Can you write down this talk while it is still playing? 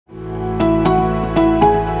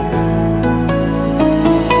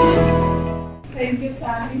you,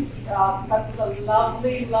 Sandy. That was a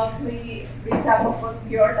lovely, lovely recap of what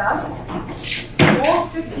Pure does.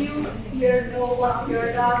 Most of you here know what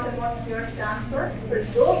Pure does and what Pure stands for. For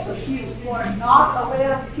those of you who are not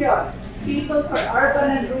aware of Pure, People for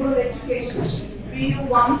Urban and Rural Education, we do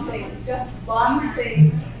one thing, just one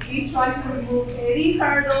thing. We try to remove any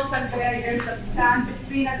hurdles and barriers that stand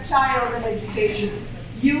between a child and education,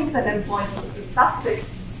 youth and employment. That's it.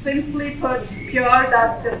 Simply put, Pure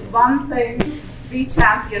does just one thing: we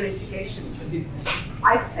champion education.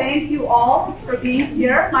 I thank you all for being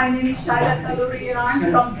here. My name is Shaila Kaluri and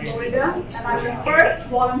I'm from Florida, and I'm the first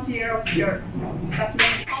volunteer of Pure. That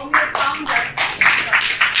means how we found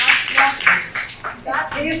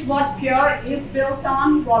that is what Pure is built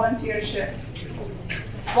on: volunteership.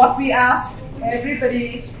 What we ask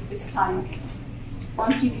everybody is time.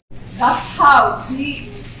 That's how we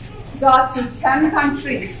got to 10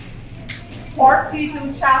 countries,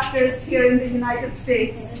 42 chapters here in the United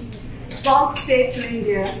States, 12 states in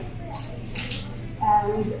India.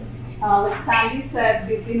 And like Sandy said,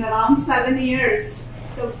 we've been around 7 years.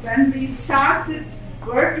 So when we started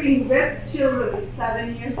working with children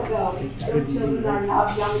 7 years ago, those children are now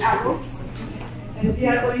young adults. And we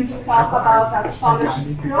are going to talk about our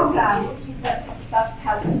scholarships program that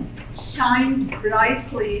has shined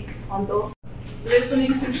brightly on those.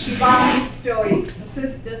 Listening to Shivani's story,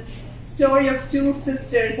 the story of two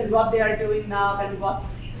sisters and what they are doing now, and what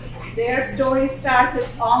their story started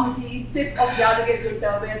on the tip of Yadagiri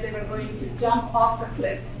Gutta, where they were going to jump off the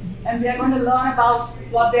cliff. And we are going to learn about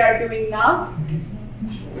what they are doing now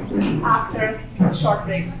after a short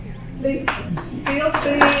break. Please feel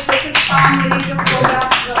free, this is family, just go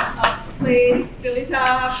back, play, fill it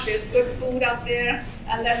up, there's good food out there,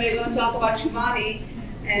 and then we're going to talk about Shivani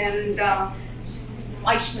and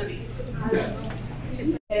Vaishnavi.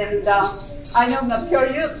 And I know, Pure,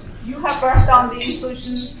 you have worked on the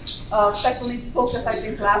inclusion special needs focus, I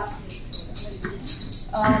think, class.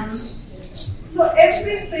 So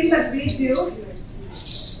everything that we do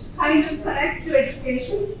kind of connects to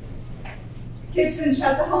education. Kids in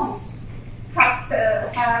shelter homes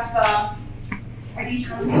have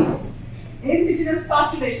additional needs. Indigenous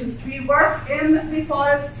populations, we work in the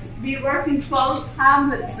forests, we work in 12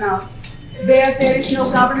 hamlets now, where there is no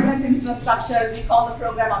government infrastructure. We call the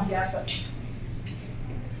program Abhyasa.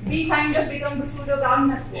 We kind of become the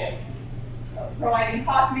pseudo-government there, providing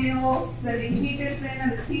hot meals, sending teachers in,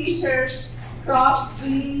 and the teachers cross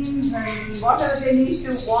streams and whatever they need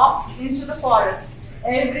to walk into the forest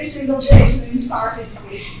every single day to impart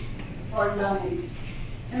education or learning.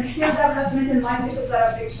 And skill development and livelihoods are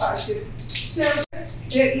a big part too. So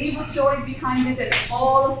there is a story behind it, and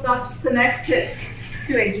all of that's connected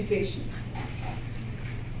to education.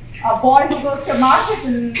 A boy who goes to market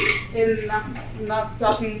I'm not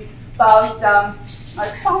talking about our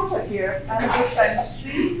sponsor here, and a good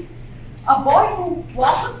friend, a boy who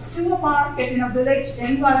walks to a market in a village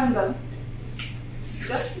in Warangal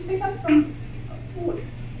just to pick up some food,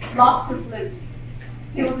 lost his limb.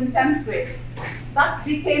 He was in 10th grade. That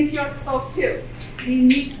became Pure Scope too.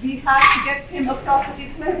 We had to get him across the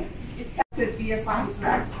cliff. It could be a science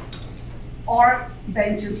lab, or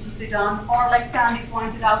benches to sit on, or like Sandy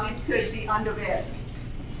pointed out, it could be underwear.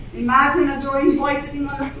 Imagine a growing boy sitting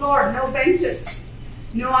on the floor, no benches,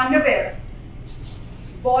 no underwear.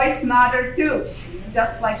 Boys matter too,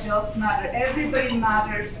 just like girls matter. Everybody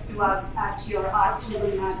matters to us at Pure. Our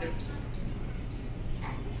children matter.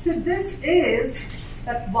 So this is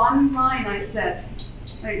that one line I said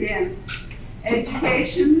again: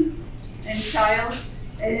 education and child,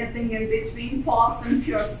 anything in between falls in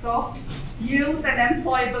Pure Scope. Youth and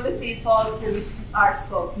employability falls in our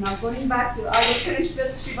scope. Now going back to, I will finish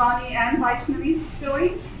with Shivani and Vaishnavi's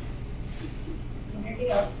story.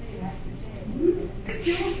 The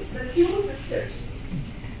two sisters.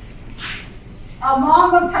 A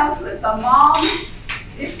mom was helpless. A mom,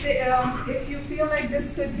 if you feel like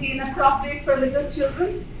this could be inappropriate for little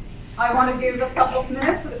children, I want to give a couple of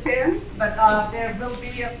minutes for the parents, but there will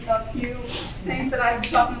be a few things that I'll be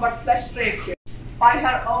talking about flesh breaks here. By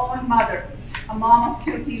her own mother, a mom of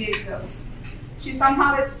 2 teenage girls. She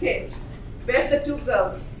somehow escaped with the 2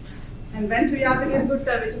 girls and went to Yadagiri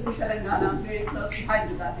Gutta, which is in Telangana, very close to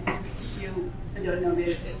Hyderabad. If you don't know where it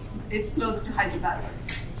is, it's closer to Hyderabad.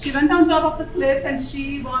 She went on top of the cliff and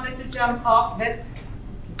she wanted to jump off with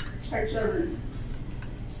her children,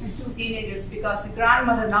 and 2 teenagers, because the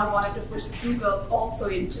grandmother now wanted to push the 2 girls also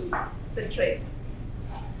into the trail.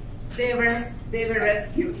 They were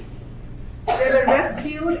rescued. They were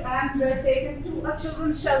rescued and were taken to a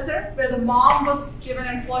children's shelter where the mom was given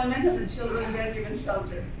employment and the children were given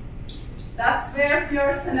shelter. That's where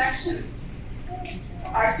Pure's connection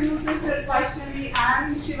Our two sisters, Vaishnavi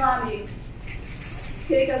and Shivani,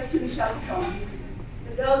 take us to the shelter homes.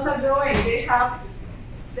 The girls are growing. They have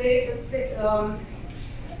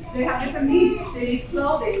different needs. They need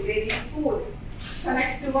clothing. They need food.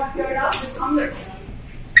 Connects to what you're up is hunger.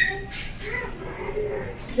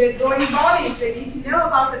 They're growing bodies. They need to know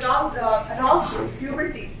about adulthood,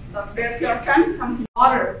 puberty. That's where pure fun comes in.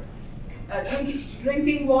 Water.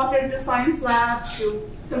 Drinking water to science labs, to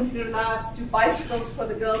computer labs, to bicycles for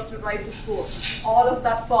the girls to ride to school. All of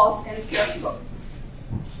that falls in pure scope.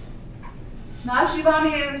 Now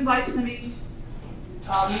Shivani and Vaishnavi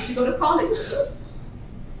need to go to college.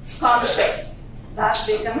 Scholarships. That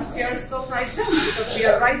becomes pure scope right then, because we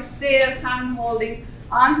are right there hand holding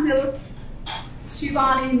until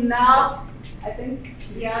Shivani now, I think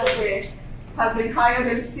the other way, has been hired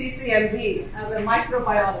in CCMB as a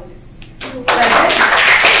microbiologist.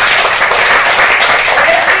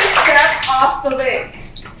 Every step of the way.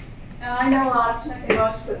 And I know Archana can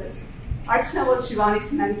vouch for this. Archana was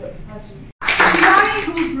Shivani's mentor. Shivani,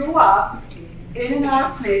 who grew up in an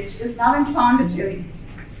orphanage, is now in Pondicherry,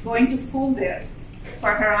 going to school there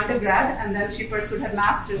for her undergrad, and then she pursued her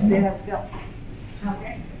master's there as well.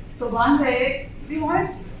 Okay. So one day, we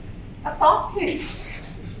wanted a thought came.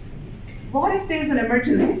 What if there's an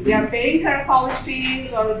emergency? We are paying her college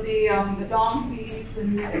fees or the dorm fees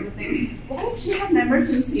and everything. What if she has an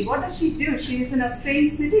emergency? What does she do? She is in a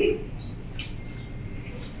strange city.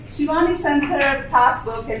 Shivani sends her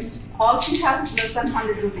passbook and all she has is less than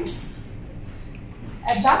 100 rupees.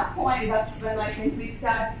 At that point, that's when I think we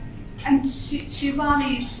start. And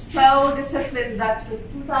Shivani is so disciplined that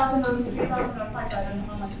 2,000 or 3,000 or 5,000, I don't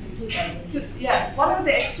know how much, 2,000. Yeah, whatever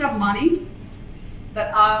the extra money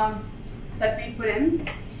that we put in,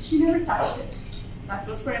 she never touched it. That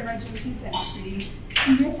was for emergencies,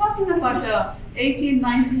 and we're talking about a 18,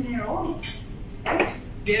 19-year-old, right?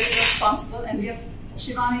 Very responsible. And yes,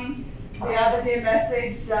 Shivani the other day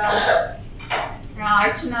messaged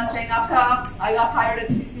Archana saying, Akka, I got hired at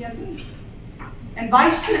CCMB. And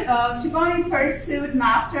Shivani pursued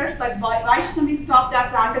masters, but Vaishnavi stopped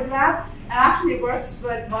after undergrad and actually works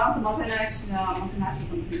with one of the multinational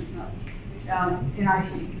companies now in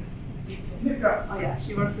IT. Wipro. Oh yeah,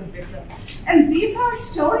 she works with Wipro. And these are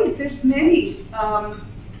stories. There's many.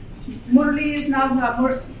 Murli is now,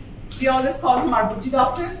 we always call him our Buddhi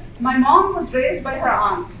doctor. My mom was raised by her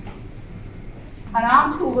aunt. An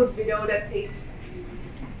aunt who was widowed at 8.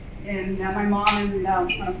 And my mom and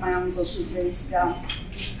one of my uncles was raised by,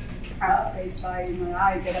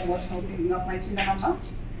 I get emotional thinking of my Chinamama.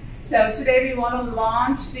 So today we want to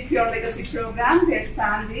launch the Pure Legacy program where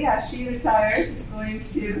Sandy, as she retires, is going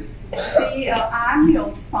to be an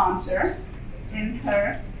annual sponsor in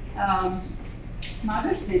her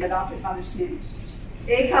mother's name, adopted mother's name.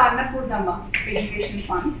 Eka Annapurnama Education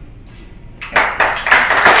Fund.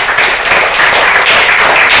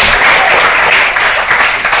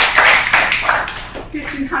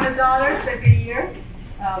 $1,500 every year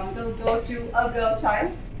will go to a girl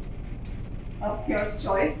child of Pure's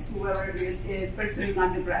choice, whoever it is pursuing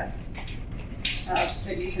undergrad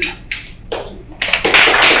studies in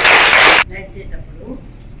నడిచేటప్పుడు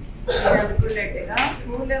మీరు అనుకున్నట్టుగా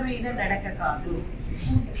పూల మీద నడక కాదు.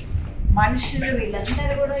 మనుషులు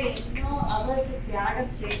వీళ్ళందరూ కూడా ఎన్నో అవర్స్ త్యాగం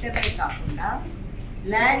చేయటమే కాకుండా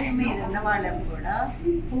ల్యాండ్ మీద ఉన్న వాళ్ళని కూడా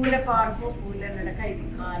పూల పాన్పు పూల నడక ఇది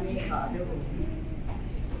కానే కాదు.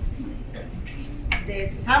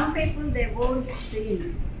 Some people they won't see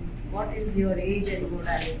what is your age అని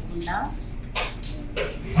కూడా లేకుండా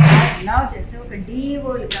నా చేసి ఒక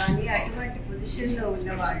డిఓలు కానీ అటువంటి పొజిషన్లో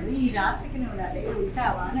ఉన్నవాళ్ళు ఈ రాత్రికి నువ్వు నా దగ్గర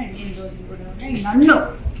ఉంటావా అని అడిగిన రోజులు కూడా ఉన్నాయి నన్ను.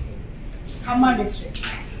 Khammam district.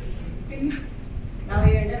 Now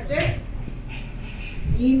you understand?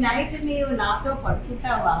 ఈ నైట్ నీవు నాతో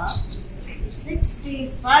పడుకుంటావా?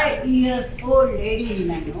 65 years old లేడీని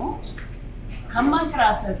నన్ను ఖమ్మం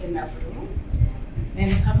క్రాస్ అవుతున్నప్పుడు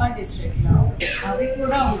నేను ఖమ్మం డిస్ట్రిక్ట్లో అవి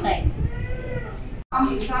కూడా ఉంటాయి.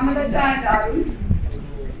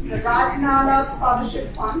 The Rajnala Scholarship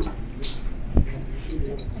Fund.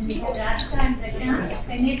 And the Radhika and Prashant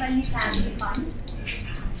Penepalli Family Fund.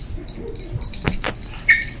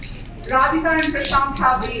 Radhika and Prashant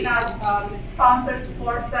have been our sponsors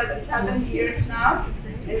for 7 years now.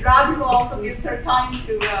 And Radhika also gives her time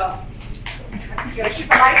to, she's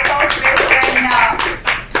a life coach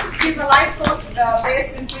she's a life coach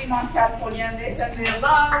based in Fremont, California, and they send their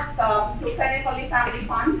love to Penepalli Family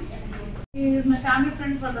Fund. He is my family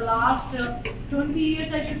friend for the last 20 years,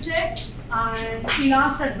 I should say, and she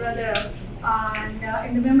lost her brother and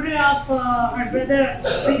in the memory of our brother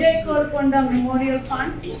Vijay Korkonda Memorial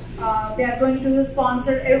Fund, they are going to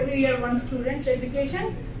sponsor every year one student's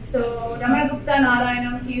education. So Ramana Gupta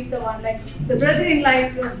Narayanam, he is the one, like the brother-in-law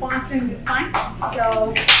is sponsoring this fund.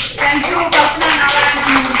 So thank you, Kapna Narayanam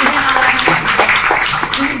and Vijay Narayanam.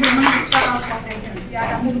 This is Ramana Gupta Foundation.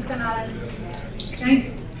 Yeah, Ramana Gupta Narayanam. Thank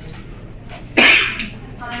you.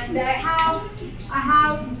 And I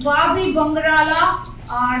have Bobby Bongarala.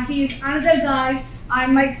 He is another guy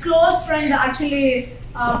and my close friend. Actually,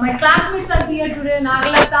 my classmates are here today.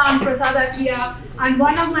 Nagalata and Prasad are here, and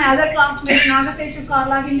one of my other classmates, Nagaseshu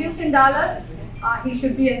Karla, he lives in Dallas. He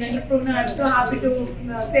should be an entrepreneur. I'm so happy to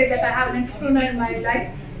say that I have an entrepreneur in my life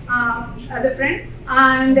as a friend.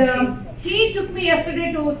 And he took me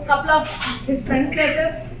yesterday to a couple of his friends'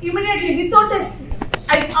 places. Immediately, without his,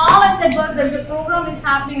 all I said was there's a program is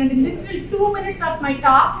happening, and in literally 2 minutes of my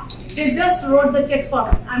talk, they just wrote the checks for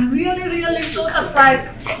me. I'm really so surprised.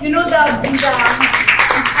 You know, I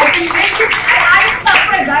can make it. I'm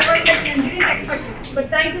surprised. I was like, I didn't expect it. But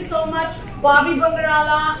thank you so much, Bobby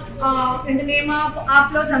Bangarala, in the name of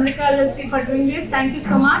Aplos America LLC for doing this. Thank you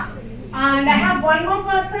so much. And I have one more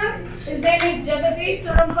person. His name is Jagadish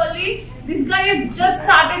Surampalli. This guy has just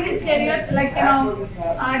started his career, like, you know,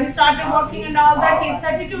 he started working and all that. He's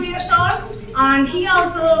 32 years old, and he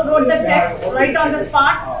also wrote the check right on the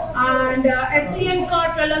spot. And SCN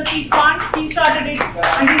Corp LLC Fund, he started it,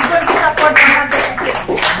 and he's going to support one of the.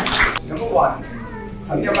 Number one,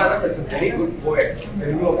 Sandhya Madam is a very good poet.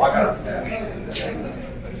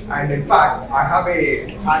 And in fact, I have a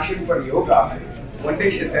passion for yoga. One day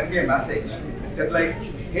she sent me a message. It said like,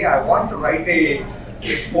 hey, I want to write a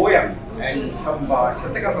poem and some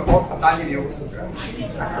shatakam about Patanjali Yoga Sutra.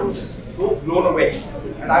 And I was so blown away.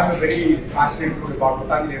 And I'm a very passionate about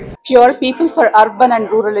Patanjali Yoga Sutra. Pure People for Urban and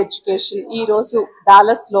Rural Education ఈ రోజు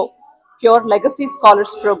Dallas లో pure legacy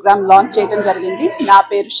scholars programme launch చేయడం జరిగింది. నా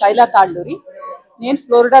పేరు శైలా తాళ్ళూరి. నేను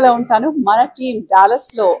ఫ్లోరిడాలో ఉంటాను. మన టీం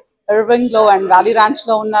డాలస్ లో, ఇర్వింగ్ లో అండ్ వ్యాలీ ర్యాంచ్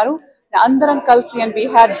లో ఉన్నారు. అందరం కలిసి, and we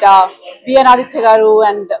had B N Aditya గారు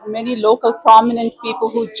and many local prominent people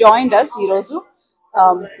who joined us ఈ రోజు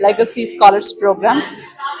లెగసీ స్కాలర్స్ ప్రోగ్రామ్.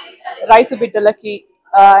 రైతు బిడ్డలకి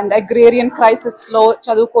అండ్ అగ్రేరియన్ క్రైసిస్ లో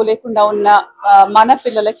చదువుకోలేకుండా ఉన్న మన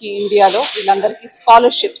పిల్లలకి ఇండియాలో వీళ్ళందరికీ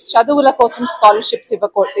స్కాలర్షిప్స్, చదువుల కోసం స్కాలర్షిప్స్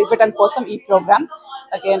ఇవ్వడం కోసం ఈ programme.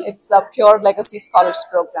 Again it's pure legacy scholars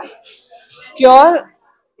programme. Pure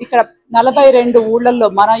ఇక్కడ 42 ఊళ్ళల్లో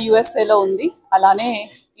మన యుఎస్ఏలో ఉంది. అలానే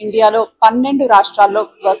ఇండియాలో 12 రాష్ట్రాల్లో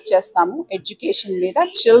వర్క్ చేస్తాము ఎడ్యుకేషన్ మీద,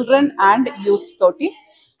 చిల్డ్రన్ అండ్ యూత్ తోటి.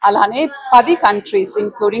 అలానే 10 countries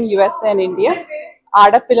including USA and India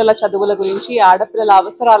ఆడపిల్లల చదువుల గురించి, ఆడపిల్లల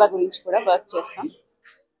అవసరాల గురించి కూడా వర్క్ చేస్తాం.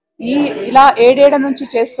 ఇలా 7 నుంచి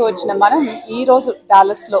చేస్తూ వచ్చిన మనం ఈ రోజు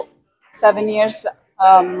డాలస్ లో 7 years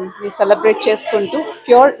సెలబ్రేట్ చేసుకుంటూ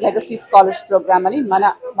ప్యూర్ లెగసీ స్కాలర్స్ ప్రోగ్రామ్ అని మన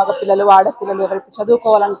మగపిల్లలు, ఆడపిల్లలు ఎవరైతే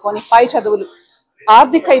చదువుకోవాలనుకొని పై చదువులు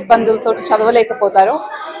ఆర్థిక ఇబ్బందులతో చదవలేకపోతారో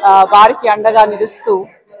వారికి అండగా నిలుస్తూ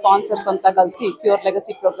స్పాన్సర్స్ అంతా కలిసి ప్యూర్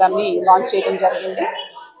లెగసీ ప్రోగ్రామ్ ని లాంచ్ చేయడం జరిగింది.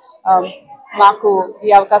 మాకు ఈ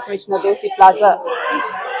అవకాశం ఇచ్చిన దేశీ ప్లాజా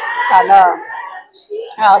చాలా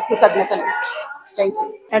కృతజ్ఞతలు. Thank you.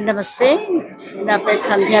 నమస్తే, నా పేరు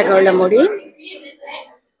సంధ్యా గౌళముడి.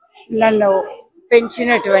 నన్ను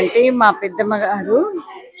పెంచినటువంటి మా పెద్దమ్మ గారు,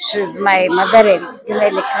 షీజ్ మై మదర్ ఇన్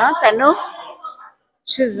లెక్క. తను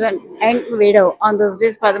she's one young widow on those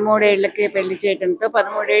days. 13 ఏళ్ళకే పెళ్లి చేయడంతో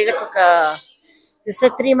 13 ఏళ్ళకి ఒక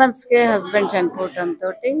 3 monthsకే హస్బెండ్ చనిపోవటంతో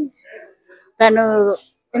తను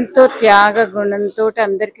ఎంతో త్యాగ గుణంతో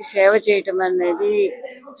అందరికి సేవ చేయటం అనేది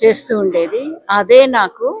చేస్తూ ఉండేది. అదే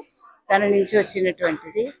నాకు తన నుంచి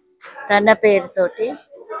వచ్చినటువంటిది. తన పేరుతోటి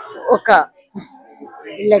ఒక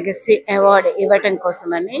లెగసీ అవార్డు ఇవ్వటం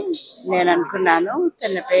కోసమని నేను అనుకున్నాను.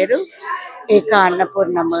 తన పేరు ఏకా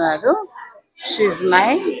అన్నపూర్ణమ్మ గారు. She's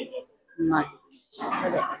my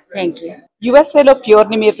mother. Thank you. యుఎస్ఏలో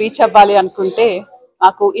ప్యూర్ని మీరు రీచ్ అవ్వాలి అనుకుంటే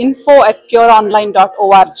మాకు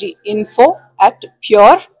info@pureonline.org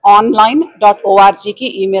info@pureonline.orgకి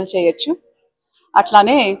ఈమెయిల్ చేయొచ్చు.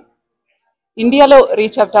 అట్లానే ఇండియాలో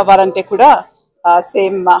రీచ్ అవుట్ అవ్వాలంటే కూడా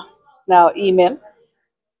same email.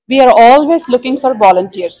 We are always looking for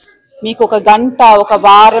volunteers. మీకు ఒక గంట, ఒక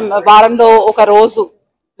వారంలో ఒక రోజు,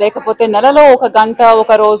 లేకపోతే నెలలో ఒక గంట,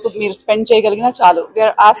 ఒక రోజు మీరు స్పెండ్ చేయగలిగినా చాలు.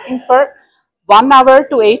 We are asking for 1 hour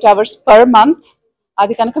to 8 hours per month.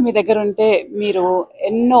 అది కనుక మీ దగ్గర ఉంటే మీరు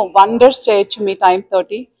ఎన్నో వండర్స్ చేయొచ్చు మీ టైం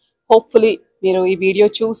తోటి. హోప్ఫుల్లీ మీరు ఈ వీడియో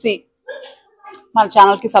చూసి మన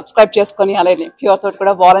ఛానల్కి సబ్స్క్రైబ్ చేసుకొని అలాగే ప్యూర్ తోటి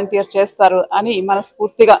కూడా వాలంటీర్ చేస్తారు అని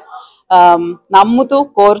మనస్ఫూర్తిగా నమ్ముతూ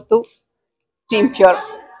కోరుతూ టీమ్ ప్యూర్.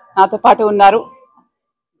 నాతో పాటు ఉన్నారు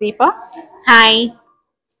దీప, hi,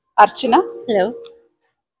 Archana. Hello.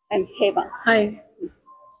 And Hema. Hi.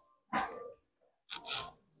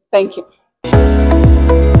 Thank you.